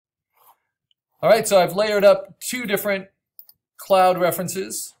All right, so I've layered up two different cloud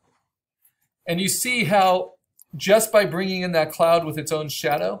references. And you see how just by bringing in that cloud with its own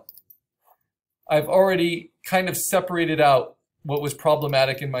shadow, I've already kind of separated out what was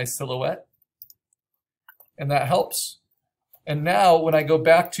problematic in my silhouette. And that helps. And now when I go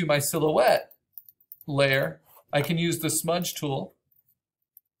back to my silhouette layer, I can use the smudge tool.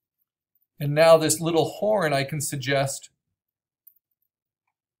 And now this little horn I can suggest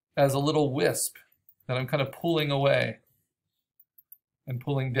as a little wisp that I'm kind of pulling away and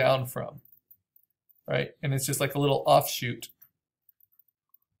pulling down from, right? And it's just like a little offshoot.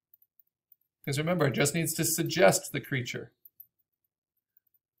 Because remember, it just needs to suggest the creature.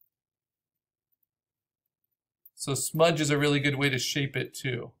 So smudge is a really good way to shape it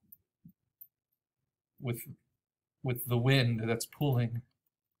too, with the wind that's pulling.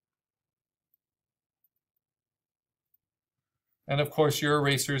 And of course, your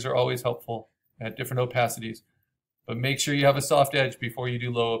erasers are always helpful at different opacities, but make sure you have a soft edge before you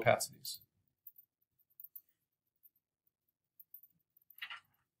do low opacities.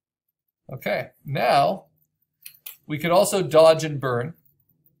 Okay, now we could also dodge and burn,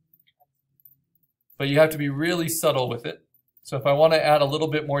 but you have to be really subtle with it. So if I want to add a little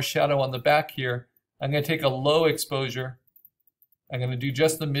bit more shadow on the back here, I'm going to take a low exposure. I'm going to do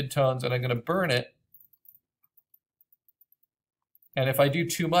just the midtones and I'm going to burn it. And if I do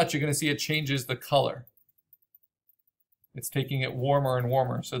too much, you're going to see it changes the color. It's taking it warmer and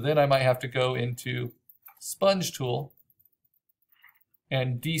warmer. So then I might have to go into sponge tool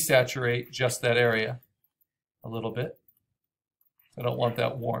and desaturate just that area a little bit. I don't want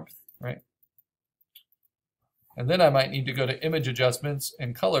that warmth, right? And then I might need to go to image adjustments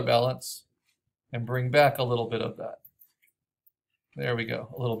and color balance and bring back a little bit of that. There we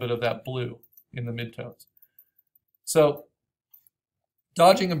go, a little bit of that blue in the midtones. So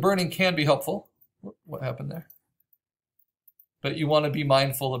dodging and burning can be helpful. What happened there? But you want to be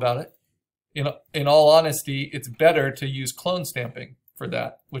mindful about it. In all honesty, it's better to use clone stamping for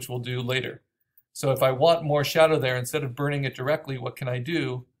that, which we'll do later. So if I want more shadow there, instead of burning it directly, what can I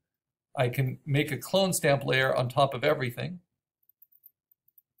do? I can make a clone stamp layer on top of everything,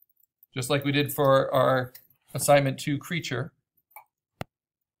 just like we did for our assignment 2 creature.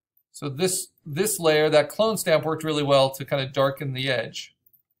 So this layer, that clone stamp worked really well to kind of darken the edge.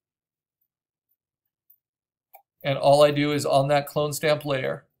 And all I do is on that clone stamp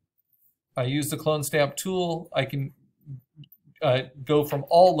layer, I use the clone stamp tool. I can go from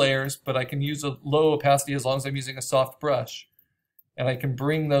all layers, but I can use a low opacity as long as I'm using a soft brush. And I can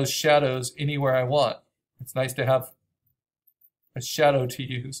bring those shadows anywhere I want. It's nice to have a shadow to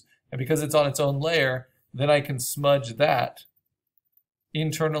use. And because it's on its own layer, then I can smudge that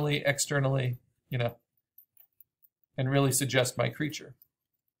internally, externally, you know, and really suggest my creature.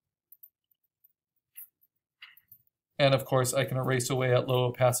 And of course, I can erase away at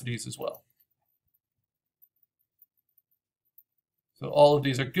low opacities as well. So all of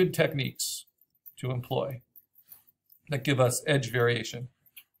these are good techniques to employ that give us edge variation.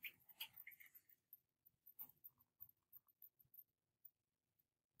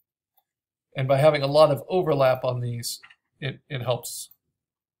 And by having a lot of overlap on these, it helps.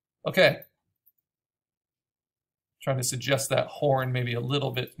 Okay. Trying to suggest that horn maybe a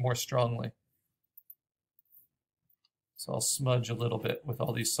little bit more strongly. So I'll smudge a little bit with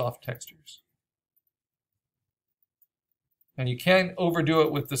all these soft textures. And you can overdo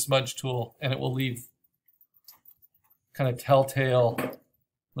it with the smudge tool and it will leave kind of telltale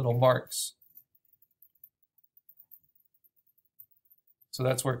little marks. So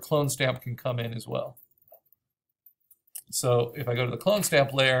that's where clone stamp can come in as well. So if I go to the clone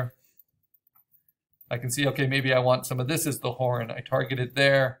stamp layer, I can see, okay, maybe I want some of this as the horn. I target it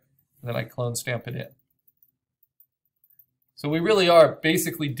there, and then I clone stamp it in. So we really are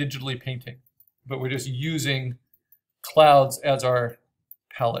basically digitally painting, but we're just using clouds as our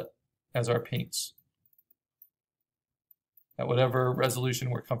palette, as our paints, at whatever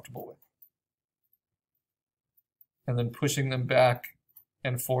resolution we're comfortable with. And then pushing them back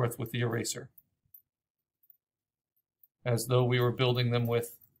and forth with the eraser, as though we were building them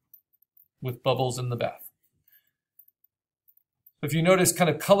with bubbles in the bath. If you notice kind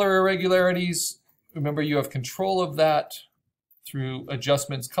of color irregularities, remember you have control of that through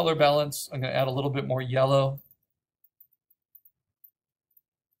adjustments, color balance. I'm going to add a little bit more yellow.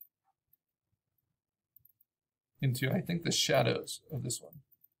 Into, I think, the shadows of this one.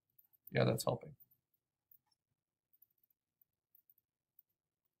 Yeah, that's helping.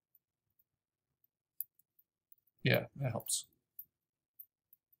 Yeah, that helps.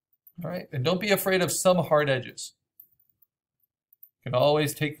 All right, and don't be afraid of some hard edges. You can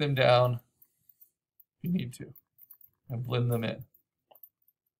always take them down if you need to, and blend them in.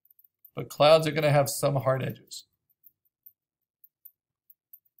 But clouds are going to have some hard edges.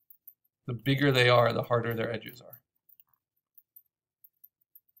 The bigger they are, the harder their edges are.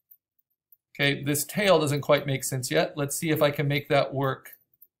 Okay, this tail doesn't quite make sense yet. Let's see if I can make that work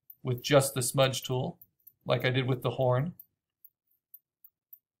with just the smudge tool, like I did with the horn.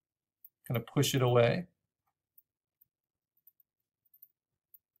 Kind of push it away.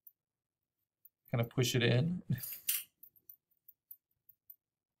 Kind of push it in.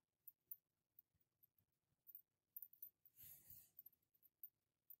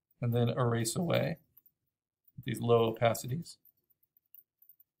 And then erase away with these low opacities.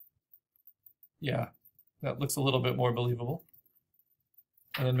 Yeah, that looks a little bit more believable.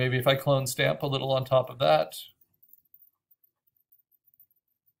 And then maybe if I clone stamp a little on top of that.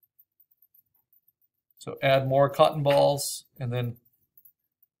 So add more cotton balls and then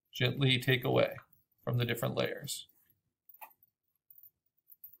gently take away from the different layers.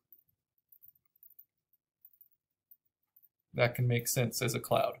 That can make sense as a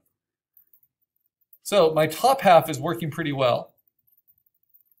cloud. So my top half is working pretty well.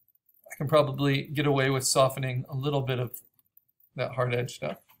 I can probably get away with softening a little bit of that hard edge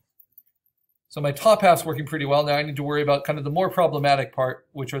stuff. So my top half's working pretty well. Now I need to worry about kind of the more problematic part,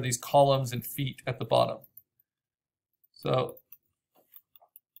 which are these columns and feet at the bottom. So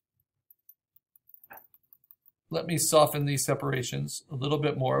let me soften these separations a little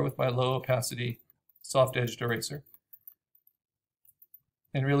bit more with my low opacity soft edged eraser.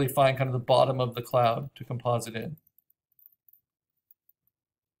 And really find kind of the bottom of the cloud to composite in.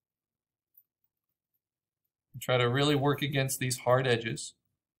 And try to really work against these hard edges.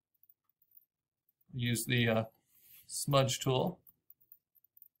 Use the smudge tool.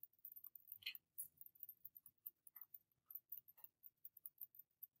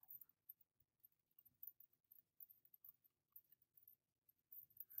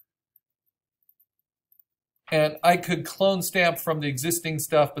 And I could clone stamp from the existing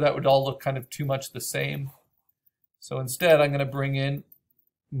stuff, but that would all look kind of too much the same. So instead, I'm going to bring in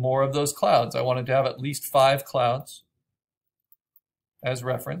more of those clouds. I wanted to have at least 5 clouds as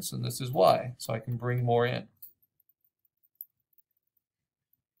reference, and this is why. So I can bring more in.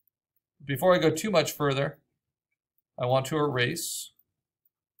 Before I go too much further, I want to erase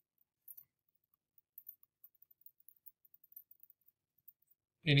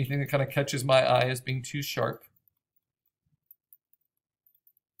anything that kind of catches my eye as being too sharp.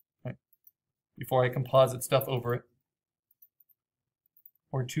 Right. Before I composite stuff over it.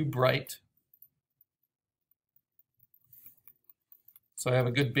 Or too bright. So I have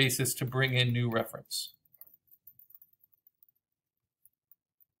a good basis to bring in new reference.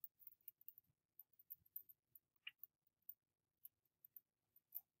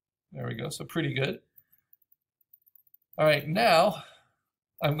 There we go, so pretty good. All right, now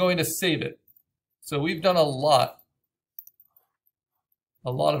I'm going to save it. So we've done a lot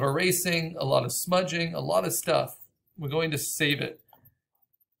of erasing, a lot of smudging, a lot of stuff. We're going to save it.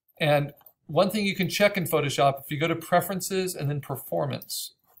 And one thing you can check in Photoshop, if you go to Preferences and then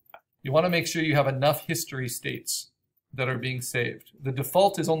Performance, you want to make sure you have enough history states that are being saved. The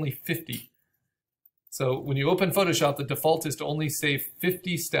default is only 50. So when you open Photoshop, the default is to only save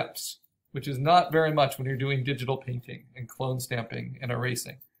 50 steps, which is not very much when you're doing digital painting and clone stamping and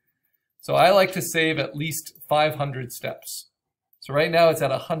erasing. So I like to save at least 500 steps. So right now it's at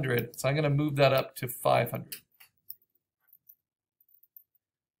 100, so I'm going to move that up to 500.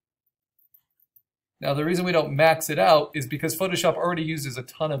 Now the reason we don't max it out is because Photoshop already uses a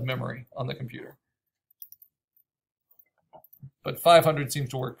ton of memory on the computer. But 500 seems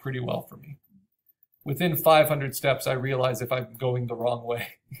to work pretty well for me. Within 500 steps, I realize if I'm going the wrong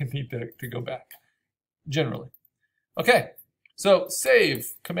way, I need to go back, generally. Okay, so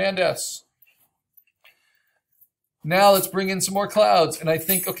save, Command S. Now let's bring in some more clouds. And I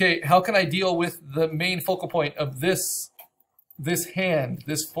think, okay, how can I deal with the main focal point of this hand,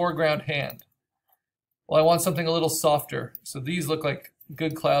 this foreground hand? Well, I want something a little softer. So these look like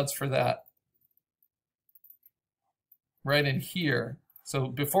good clouds for that. Right in here. So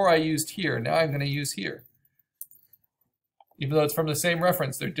before I used here, now I'm going to use here. Even though it's from the same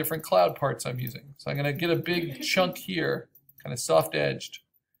reference, they're different cloud parts I'm using. So I'm going to get a big chunk here, kind of soft edged.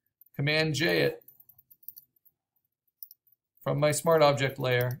 Command J it from my Smart Object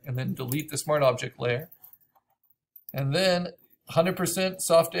layer, and then delete the Smart Object layer. And then 100%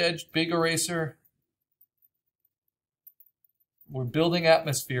 soft edged, big eraser. We're building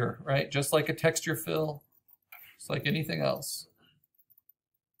atmosphere, right? Just like a texture fill, just like anything else.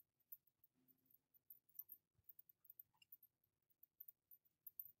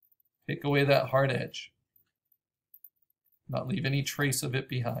 Take away that hard edge. not leave any trace of it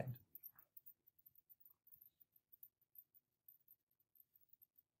behind.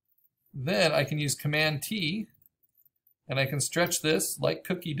 Then I can use Command T, and I can stretch this like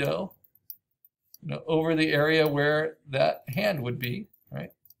cookie dough, over the area where that hand would be,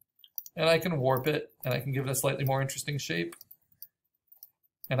 right? And I can warp it, and I can give it a slightly more interesting shape.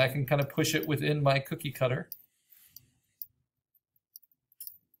 And I can kind of push it within my cookie cutter.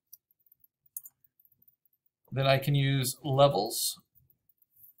 Then I can use levels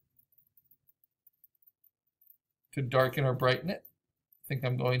to darken or brighten it. I think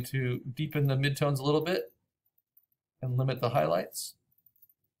I'm going to deepen the midtones a little bit and limit the highlights.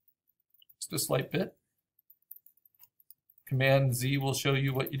 Just a slight bit. Command Z will show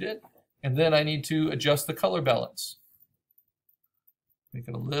you what you did. And then I need to adjust the color balance. Make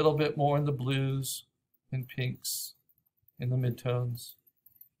it a little bit more in the blues and pinks in the midtones.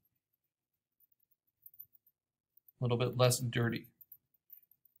 A little bit less dirty.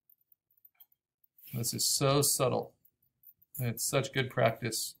 This is so subtle. And it's such good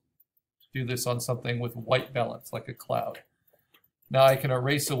practice to do this on something with white balance, like a cloud. Now I can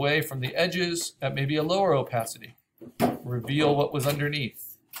erase away from the edges at maybe a lower opacity. Reveal what was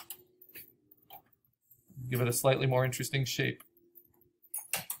underneath. Give it a slightly more interesting shape.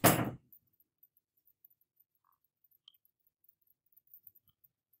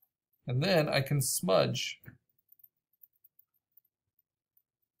 And then I can smudge.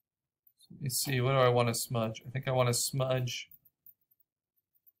 Let me see, what do I want to smudge? I think I want to smudge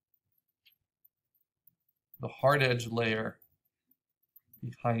the hard edge layer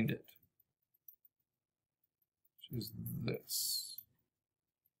behind it, which is this.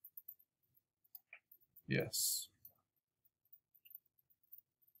 Yes.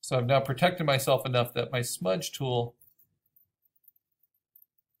 So I've now protected myself enough that my smudge tool,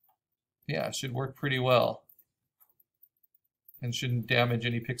 yeah, should work pretty well and shouldn't damage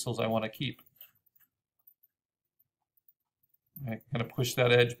any pixels I want to keep. I kind of push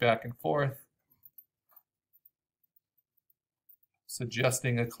that edge back and forth,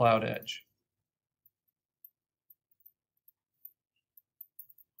 suggesting a cloud edge.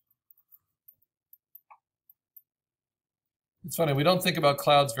 It's funny, we don't think about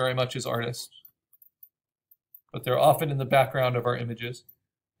clouds very much as artists, but they're often in the background of our images.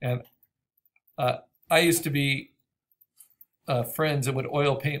 And I used to be friends and would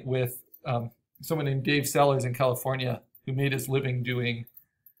oil paint with someone named Dave Sellers in California, who made his living doing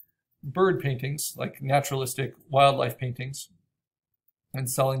bird paintings, like naturalistic wildlife paintings, and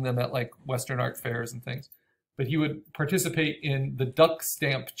selling them at like Western art fairs and things. But he would participate in the duck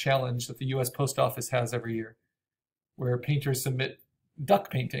stamp challenge that the US Post Office has every year, where painters submit duck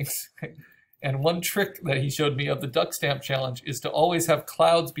paintings. And one trick that he showed me of the duck stamp challenge is to always have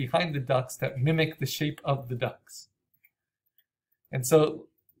clouds behind the ducks that mimic the shape of the ducks. And so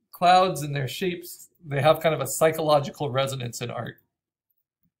clouds and their shapes, they have kind of a psychological resonance in art.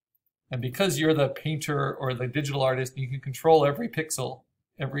 And because you're the painter or the digital artist, you can control every pixel,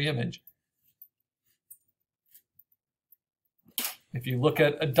 every image. If you look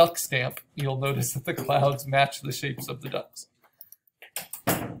at a duck stamp, you'll notice that the clouds match the shapes of the ducks.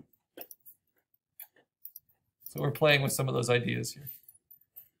 So we're playing with some of those ideas here.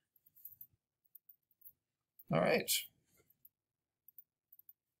 All right.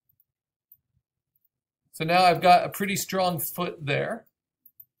 So now I've got a pretty strong foot there.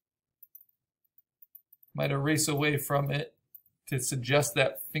 Might erase away from it to suggest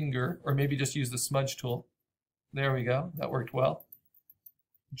that finger, or maybe just use the smudge tool. There we go, that worked well.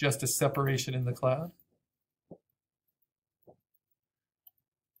 Just a separation in the cloud.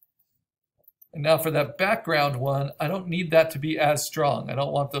 And now for that background one, I don't need that to be as strong. I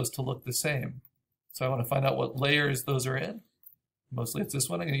don't want those to look the same. So I want to find out what layers those are in. Mostly it's this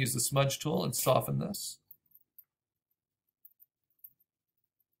one. I'm going to use the smudge tool and soften this.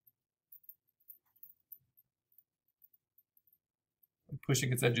 I'm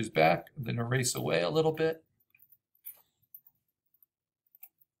pushing its edges back, and then erase away a little bit.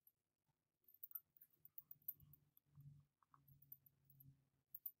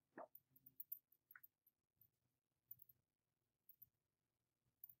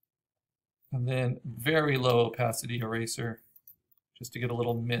 And then very low opacity eraser, just to get a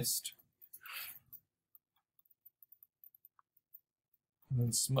little mist. And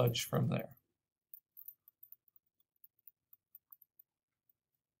then smudge from there.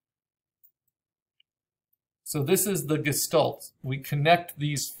 So this is the gestalt. We connect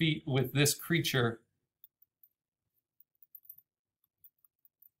these feet with this creature,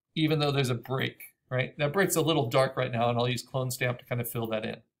 even though there's a break, right? That break's a little dark right now, and I'll use clone stamp to kind of fill that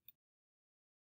in.